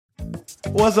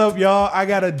What's up, y'all? I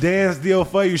got a dance deal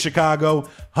for you, Chicago.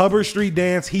 Hubbard Street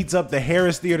Dance heats up the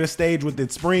Harris Theater stage with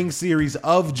its spring series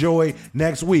of Joy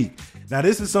next week. Now,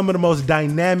 this is some of the most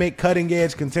dynamic,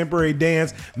 cutting-edge contemporary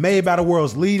dance made by the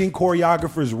world's leading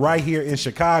choreographers right here in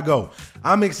Chicago.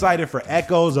 I'm excited for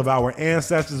echoes of our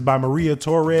ancestors by Maria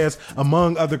Torres,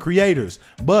 among other creators.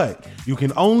 But you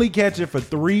can only catch it for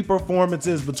 3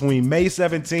 performances between May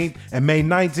 17th and May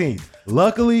 19th.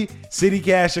 Luckily,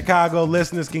 CityCast Chicago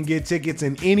listeners can get tickets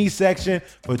in any section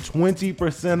for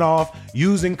 20% off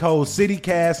using code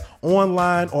CityCast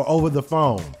online or over the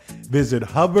phone. Visit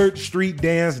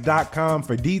hubbardstreetdance.com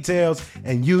for details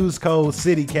and use code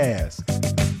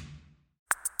CityCast.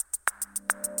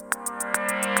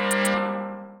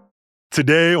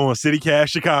 Today on CityCast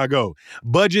Chicago,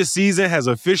 budget season has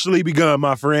officially begun,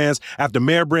 my friends, after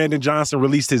Mayor Brandon Johnson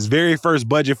released his very first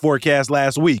budget forecast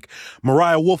last week.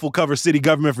 Mariah Wolf will cover city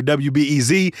government for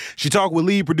WBEZ. She talked with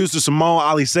lead producer Simone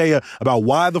Alicea about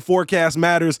why the forecast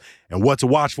matters and what to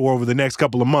watch for over the next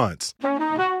couple of months.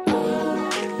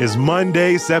 It's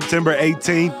Monday, September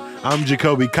 18th. I'm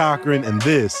Jacoby Cochran, and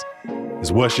this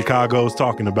is what Chicago's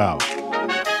talking about.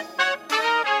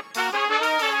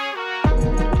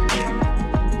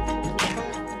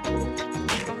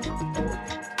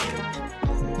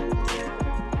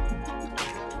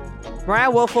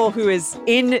 Mariah Woelfel, who is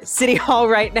in City Hall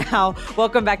right now.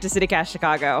 Welcome back to CityCast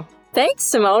Chicago. Thanks,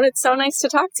 Simone. It's so nice to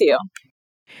talk to you.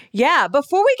 Yeah,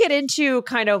 before we get into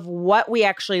kind of what we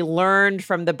actually learned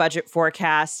from the budget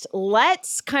forecast,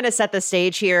 let's kind of set the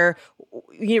stage here.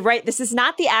 You're right, this is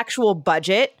not the actual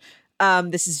budget.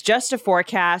 This is just a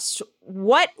forecast.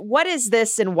 What is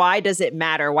this and why does it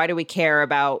matter? Why do we care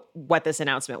about what this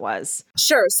announcement was?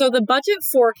 Sure. So the budget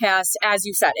forecast, as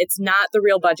you said, it's not the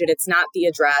real budget. It's not the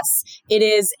address. It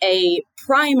is a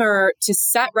primer to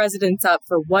set residents up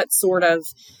for what sort of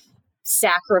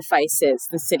sacrifices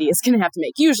the city is going to have to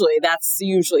make. That's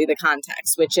usually the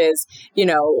context, which is,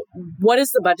 what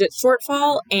is the budget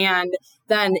shortfall? And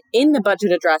then in the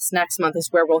budget address next month is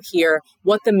where we'll hear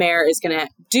what the mayor is going to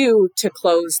do to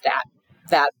close that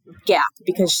gap,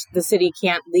 because the city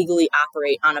can't legally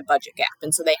operate on a budget gap.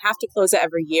 And so they have to close it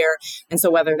every year. And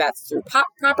so whether that's through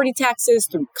property taxes,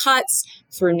 through cuts,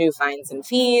 through new fines and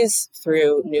fees,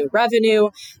 through new revenue,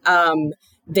 the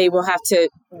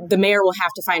mayor will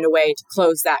have to find a way to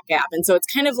close that gap. And so it's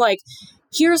kind of like,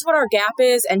 here's what our gap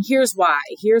is and here's why.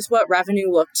 Here's what revenue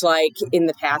looked like in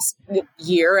the past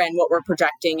year and what we're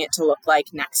projecting it to look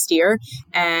like next year.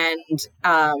 And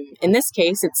in this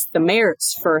case, it's the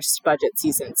mayor's first budget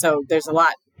season. So there's a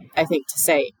lot, I think, to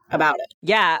say about it.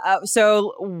 Yeah.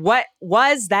 So what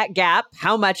was that gap?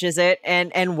 How much is it?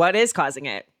 And what is causing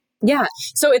it? Yeah.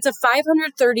 So it's a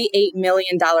 $538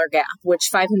 million gap,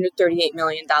 which $538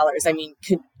 million, I mean,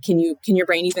 can your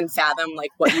brain even fathom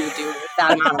like what you would do with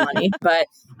that amount of money? But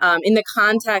in the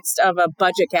context of a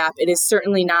budget gap, it is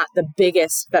certainly not the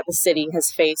biggest that the city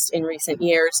has faced in recent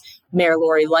years. Mayor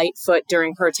Lori Lightfoot,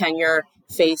 during her tenure,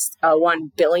 faced a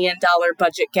 $1 billion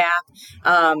budget gap.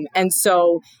 And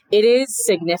so it is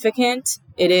significant.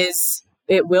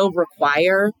 It will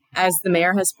require, as the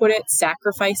mayor has put it,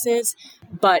 sacrifices,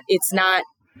 but it's not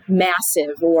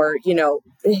massive or,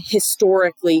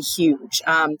 historically huge.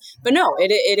 But no,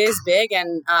 it is big,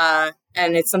 and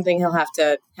it's something he'll have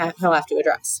to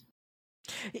address.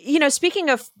 Speaking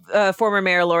of former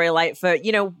Mayor Lori Lightfoot,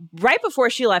 right before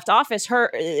she left office,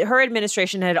 her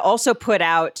administration had also put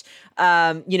out,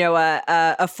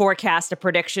 a forecast, a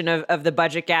prediction of the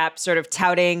budget gap, sort of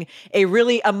touting a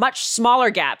much smaller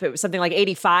gap. It was something like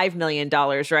 $85 million,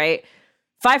 right?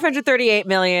 $538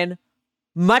 million,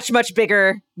 much, much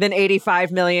bigger than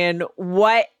 $85 million.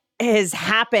 What has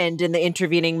happened in the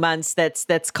intervening months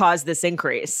that's caused this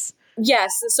increase?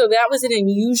 Yes. So that was an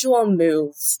unusual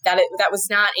move. That was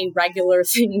not a regular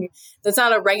thing. That's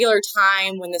not a regular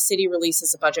time when the city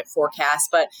releases a budget forecast.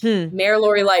 But Mayor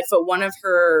Lori Lightfoot, one of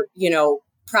her,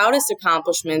 proudest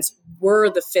accomplishments were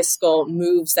the fiscal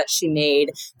moves that she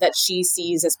made, that she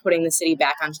sees as putting the city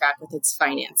back on track with its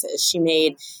finances. She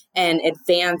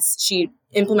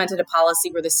implemented a policy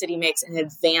where the city makes an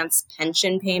advance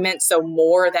pension payment, so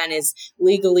more than is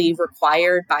legally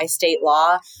required by state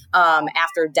law,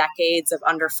 after decades of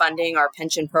underfunding our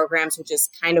pension programs, which is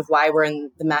kind of why we're in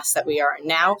the mess that we are in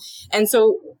now. And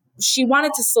so she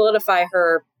wanted to solidify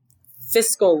her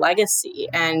fiscal legacy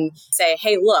and say,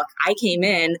 hey, look, I came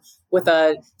in with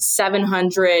a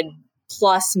 $700+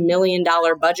 million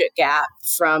budget gap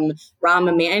from Rahm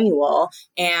Emanuel,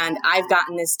 and I've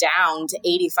gotten this down to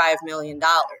 $85 million.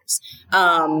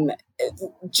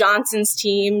 Johnson's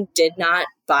team did not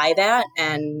buy that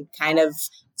and kind of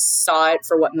saw it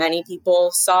for what many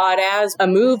people saw it as, a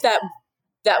move that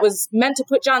that was meant to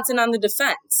put Johnson on the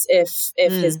defense if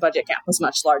his budget gap was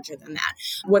much larger than that.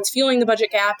 What's fueling the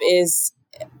budget gap is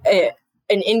an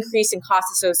increase in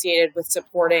costs associated with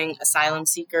supporting asylum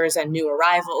seekers and new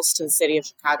arrivals to the city of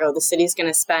Chicago. The city's going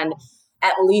to spend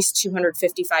at least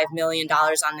 $255 million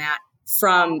on that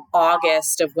from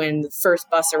August of when the first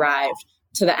bus arrived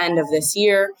to the end of this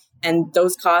year. And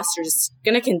those costs are just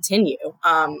going to continue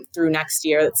through next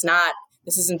year.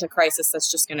 This isn't a crisis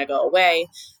that's just going to go away.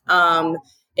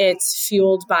 It's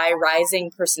fueled by rising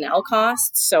personnel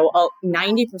costs. So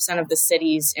 90% of the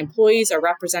city's employees are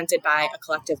represented by a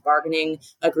collective bargaining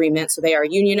agreement. So they are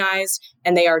unionized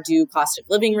and they are due cost of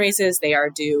living raises. They are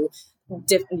due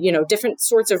different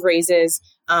sorts of raises,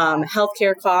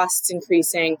 healthcare costs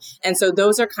increasing. And so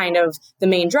those are kind of the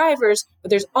main drivers.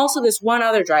 But there's also this one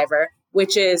other driver,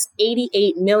 which is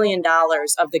 $88 million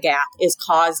of the gap is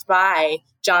caused by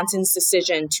Johnson's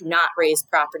decision to not raise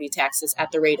property taxes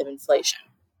at the rate of inflation.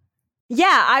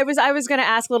 Yeah, I was going to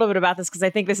ask a little bit about this because I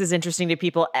think this is interesting to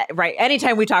people, right?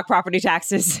 Anytime we talk property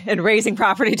taxes and raising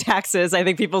property taxes, I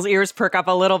think people's ears perk up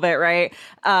a little bit, right?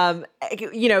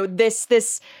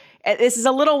 This is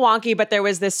a little wonky, but there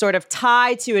was this sort of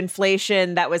tie to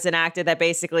inflation that was enacted that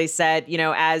basically said,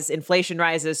 as inflation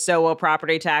rises, so will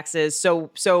property taxes. So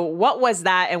what was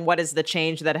that, and what is the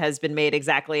change that has been made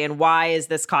exactly, and why is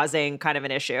this causing kind of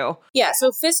an issue? Yeah,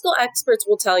 so fiscal experts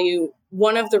will tell you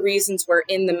one of the reasons we're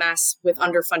in the mess with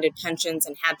underfunded pensions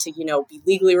and had to, be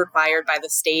legally required by the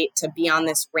state to be on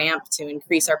this ramp to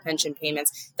increase our pension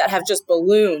payments that have just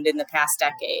ballooned in the past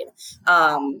decade.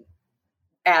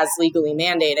 As legally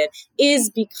mandated,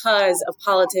 is because of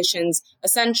politicians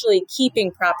essentially keeping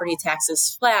property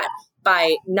taxes flat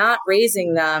by not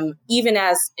raising them even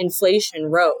as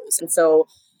inflation rose. And so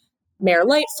Mayor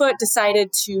Lightfoot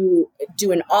decided to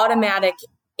do an automatic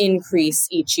increase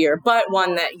each year, but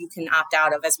one that you can opt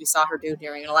out of, as we saw her do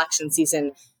during an election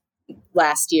season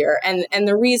last year. And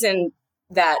the reason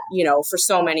that, for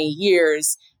so many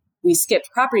years we skipped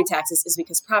property taxes is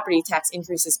because property tax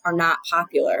increases are not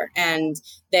popular and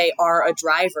they are a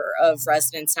driver of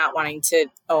residents not wanting to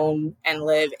own and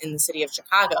live in the city of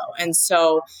Chicago. And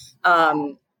so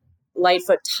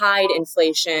Lightfoot tied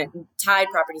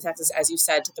property taxes, as you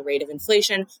said, to the rate of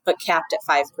inflation, but capped at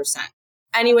 5%.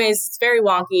 Anyways, it's very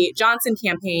wonky. Johnson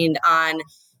campaigned on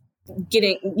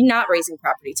not raising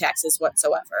property taxes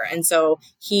whatsoever. And so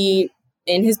he,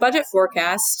 in his budget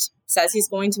forecast, says he's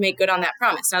going to make good on that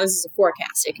promise. Now, this is a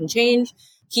forecast. It can change.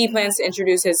 He plans to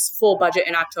introduce his full budget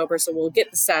in October, so we'll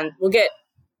get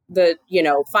the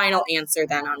final answer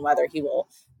then on whether he will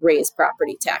raise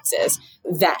property taxes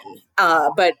then.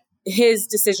 But his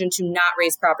decision to not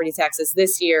raise property taxes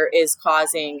this year is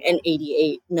causing an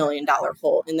 $88 million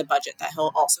hole in the budget that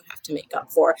he'll also have to make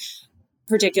up for,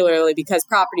 particularly because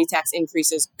property tax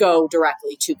increases go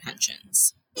directly to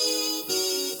pensions.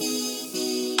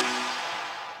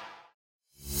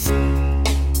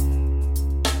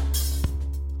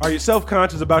 Are you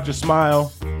self-conscious about your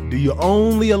smile? Do you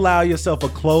only allow yourself a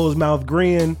closed-mouth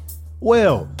grin?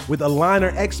 Well, with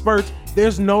Aligner Experts,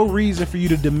 there's no reason for you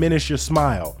to diminish your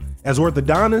smile. As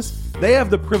orthodontists, they have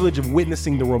the privilege of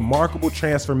witnessing the remarkable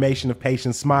transformation of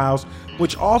patients' smiles,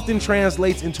 which often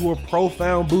translates into a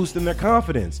profound boost in their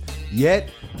confidence. Yet,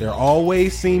 there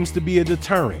always seems to be a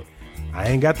deterrent. I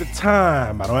ain't got the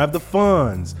time, I don't have the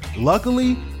funds.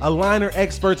 Luckily, Aligner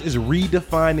Experts is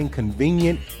redefining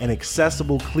convenient and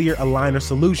accessible clear aligner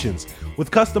solutions.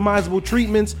 With customizable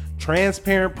treatments,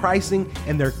 transparent pricing,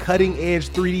 and their cutting-edge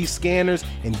 3D scanners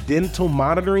and dental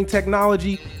monitoring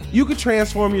technology, you can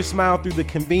transform your smile through the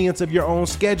convenience of your own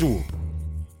schedule.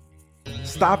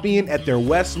 Stop in at their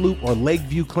West Loop or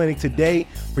Lakeview clinic today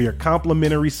for your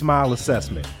complimentary smile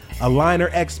assessment. Aligner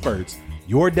Experts,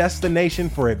 your destination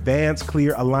for advanced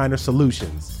clear aligner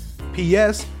solutions.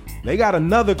 P.S. They got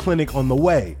another clinic on the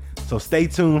way, so stay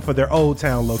tuned for their Old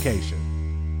Town location.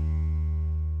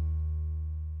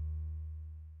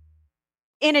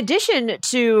 In addition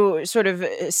to sort of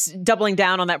doubling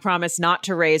down on that promise not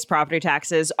to raise property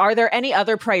taxes, are there any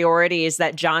other priorities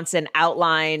that Johnson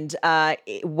outlined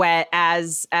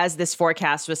as this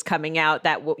forecast was coming out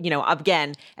that,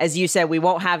 again, as you said, we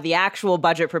won't have the actual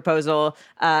budget proposal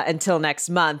until next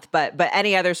month, but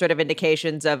any other sort of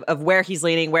indications of where he's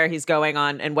leaning, where he's going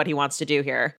on, and what he wants to do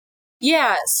here?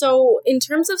 Yeah, so in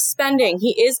terms of spending,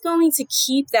 he is going to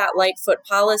keep that Lightfoot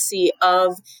policy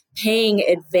of paying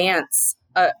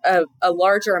a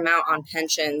larger amount on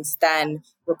pensions than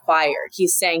required.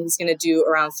 He's saying he's going to do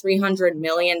around $300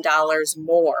 million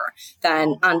more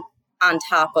than on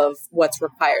top of what's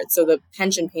required. So the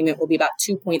pension payment will be about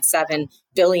 $2.7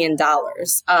 billion.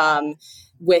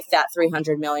 with that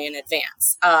 $300 million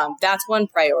advance. That's one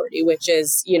priority, which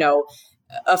is,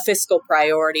 a fiscal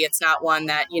priority. It's not one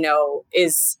that,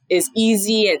 is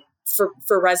easy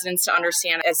for residents to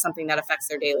understand as something that affects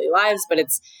their daily lives, but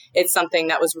it's something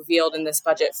that was revealed in this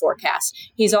budget forecast.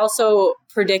 He's also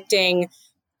predicting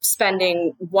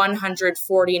spending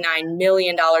 $149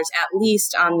 million at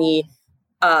least on the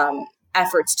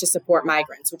efforts to support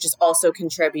migrants, which is also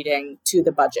contributing to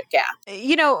the budget gap.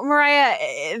 Mariah,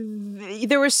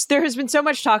 there has been so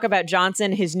much talk about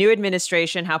Johnson, his new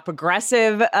administration, how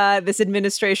progressive this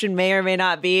administration may or may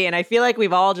not be. And I feel like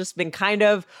we've all just been kind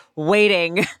of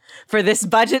waiting for this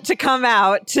budget to come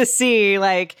out to see,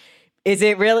 is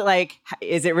it really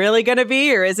going to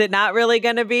be, or is it not really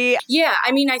going to be? Yeah,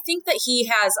 I think that he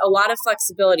has a lot of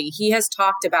flexibility. He has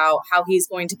talked about how he's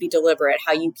going to be deliberate,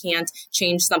 how you can't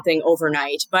change something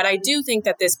overnight. But I do think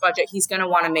that this budget, he's going to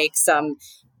want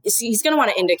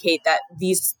to indicate that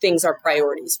these things are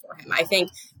priorities for him. I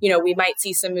think, we might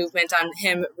see some movement on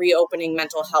him reopening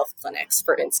mental health clinics,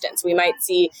 for instance. We might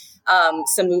see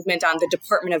some movement on the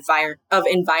Department of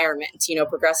Environment.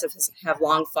 Progressives have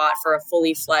long fought for a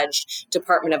fully fledged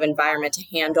Department of Environment to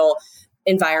handle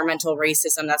environmental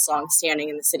racism that's longstanding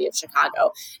in the city of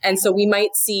Chicago. And so we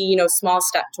might see, small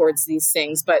step towards these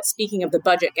things. But speaking of the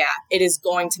budget gap, it is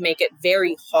going to make it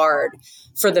very hard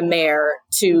for the mayor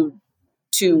to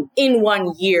in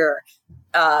 1 year,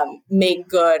 make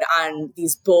good on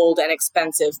these bold and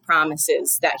expensive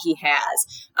promises that he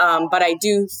has. But I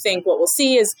do think what we'll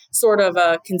see is sort of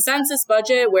a consensus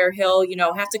budget where he'll,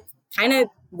 have to kind of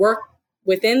work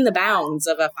within the bounds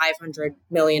of a $500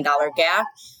 million gap,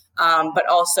 but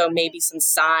also maybe some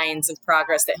signs of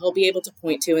progress that he'll be able to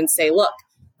point to and say, look,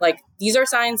 these are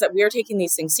signs that we are taking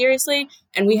these things seriously,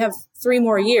 and we have 3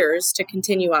 more years to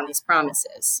continue on these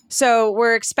promises. So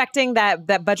we're expecting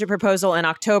that budget proposal in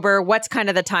October. What's kind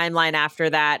of the timeline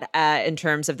after that in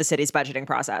terms of the city's budgeting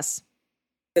process?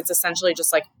 It's essentially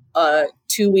just a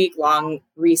 2-week long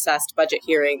recessed budget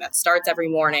hearing that starts every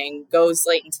morning, goes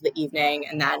late into the evening,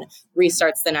 and then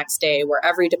restarts the next day, where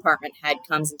every department head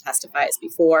comes and testifies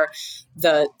before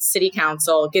the city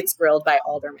council, gets grilled by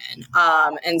aldermen.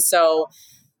 And so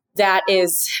that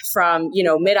is from,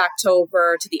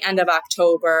 mid-October to the end of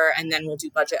October, and then we'll do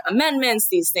budget amendments.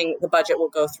 The budget will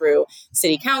go through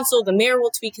city council. The mayor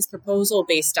will tweak his proposal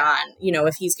based on,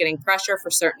 if he's getting pressure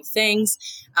for certain things.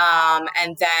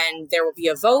 And then there will be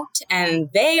a vote, and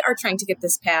they are trying to get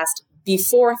this passed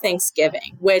before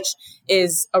Thanksgiving, which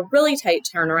is a really tight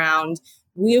turnaround.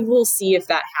 We will see if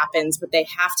that happens, but they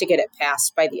have to get it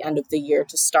passed by the end of the year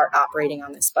to start operating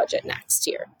on this budget next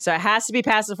year. So it has to be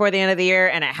passed before the end of the year,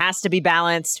 and it has to be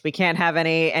balanced. We can't have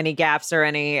any gaps or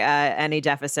any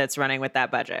deficits running with that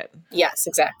budget. Yes,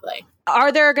 exactly.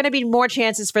 Are there going to be more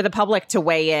chances for the public to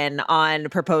weigh in on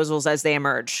proposals as they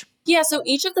emerge? Yeah, so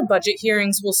each of the budget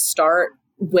hearings will start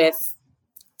with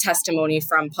testimony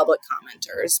from public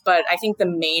commenters. But I think the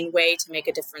main way to make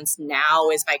a difference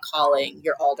now is by calling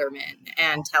your aldermen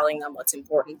and telling them what's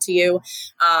important to you.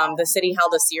 The city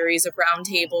held a series of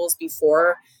roundtables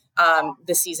before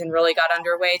the season really got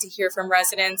underway to hear from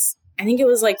residents. I think it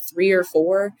was 3 or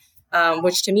 4,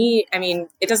 which to me, I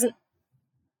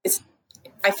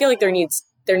feel like there need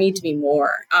to be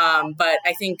more. But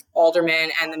I think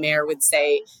aldermen and the mayor would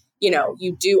say,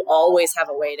 you do always have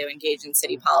a way to engage in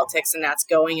city politics, and that's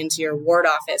going into your ward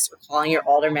office or calling your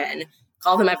aldermen,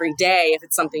 call them every day if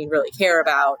it's something you really care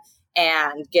about,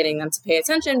 and getting them to pay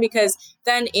attention. Because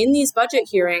then in these budget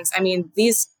hearings,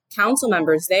 these council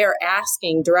members, they are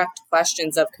asking direct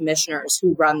questions of commissioners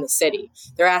who run the city.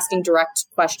 They're asking direct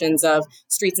questions of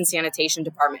streets and sanitation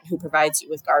department who provides you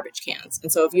with garbage cans.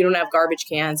 And so if you don't have garbage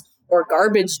cans, or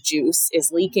garbage juice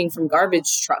is leaking from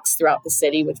garbage trucks throughout the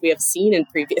city, which we have seen in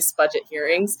previous budget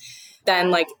hearings,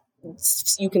 then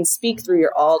you can speak through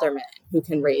your alderman who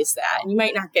can raise that. And you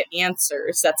might not get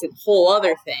answers. That's a whole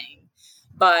other thing.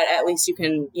 But at least you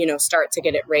can, start to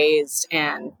get it raised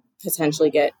and potentially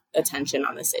get attention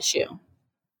on this issue.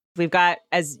 We've got,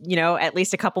 as you know, at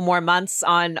least a couple more months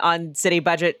on city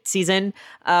budget season.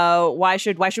 Why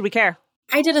should we care?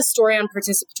 I did a story on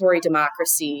participatory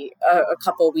democracy a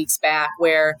couple of weeks back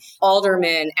where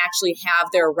aldermen actually have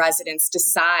their residents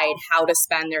decide how to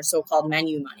spend their so-called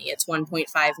menu money. It's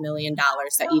 $1.5 million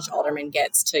that each alderman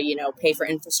gets to, pay for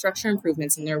infrastructure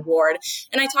improvements in their ward.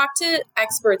 And I talked to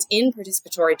experts in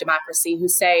participatory democracy who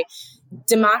say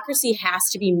democracy has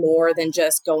to be more than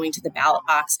just going to the ballot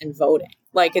box and voting.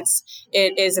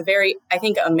 It is a very, I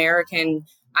think, American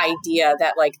idea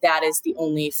that that is the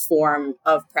only form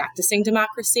of practicing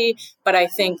democracy. But I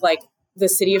think the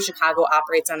city of Chicago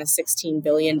operates on a $16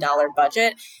 billion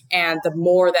budget. And the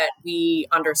more that we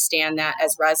understand that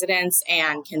as residents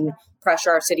and can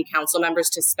pressure our city council members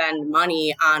to spend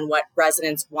money on what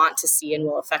residents want to see and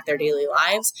will affect their daily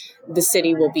lives, the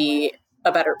city will be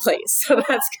a better place. So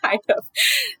that's kind of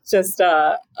just,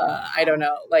 I don't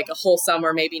know, like a wholesome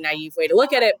or maybe naive way to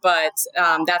look at it. But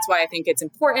that's why I think it's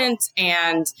important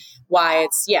and why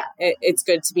it's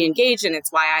good to be engaged. And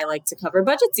it's why I like to cover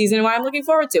budget season and why I'm looking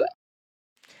forward to it.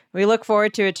 We look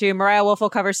forward to it too. Mariah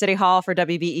Woelfel covers City Hall for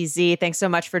WBEZ. Thanks so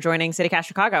much for joining CityCast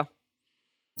Chicago.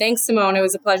 Thanks, Simone. It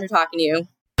was a pleasure talking to you.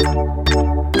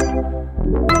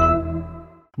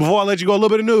 Before I let you go, a little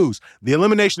bit of news. The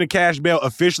elimination of cash bail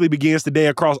officially begins today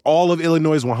across all of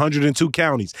Illinois' 102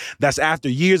 counties. That's after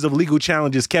years of legal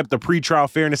challenges kept the Pretrial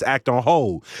Fairness Act on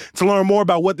hold. To learn more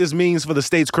about what this means for the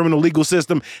state's criminal legal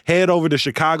system, head over to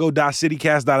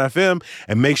chicago.citycast.fm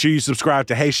and make sure you subscribe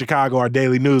to Hey Chicago, our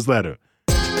daily newsletter.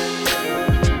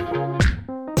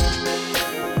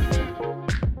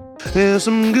 There's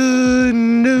some good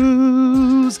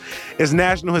news. It's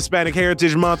National Hispanic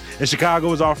Heritage Month, and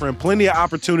Chicago is offering plenty of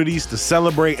opportunities to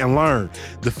celebrate and learn.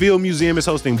 The Field Museum is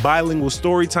hosting bilingual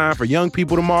story time for young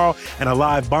people tomorrow and a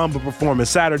live Bamba performance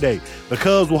Saturday. The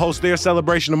Cubs will host their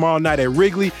celebration tomorrow night at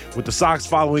Wrigley, with the Sox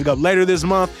following up later this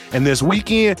month. And this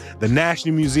weekend, the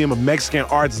National Museum of Mexican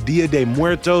Art's Dia de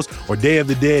Muertos, or Day of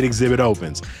the Dead, exhibit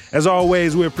opens. As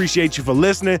always, we appreciate you for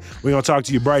listening. We're going to talk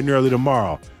to you bright and early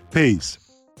tomorrow. Peace.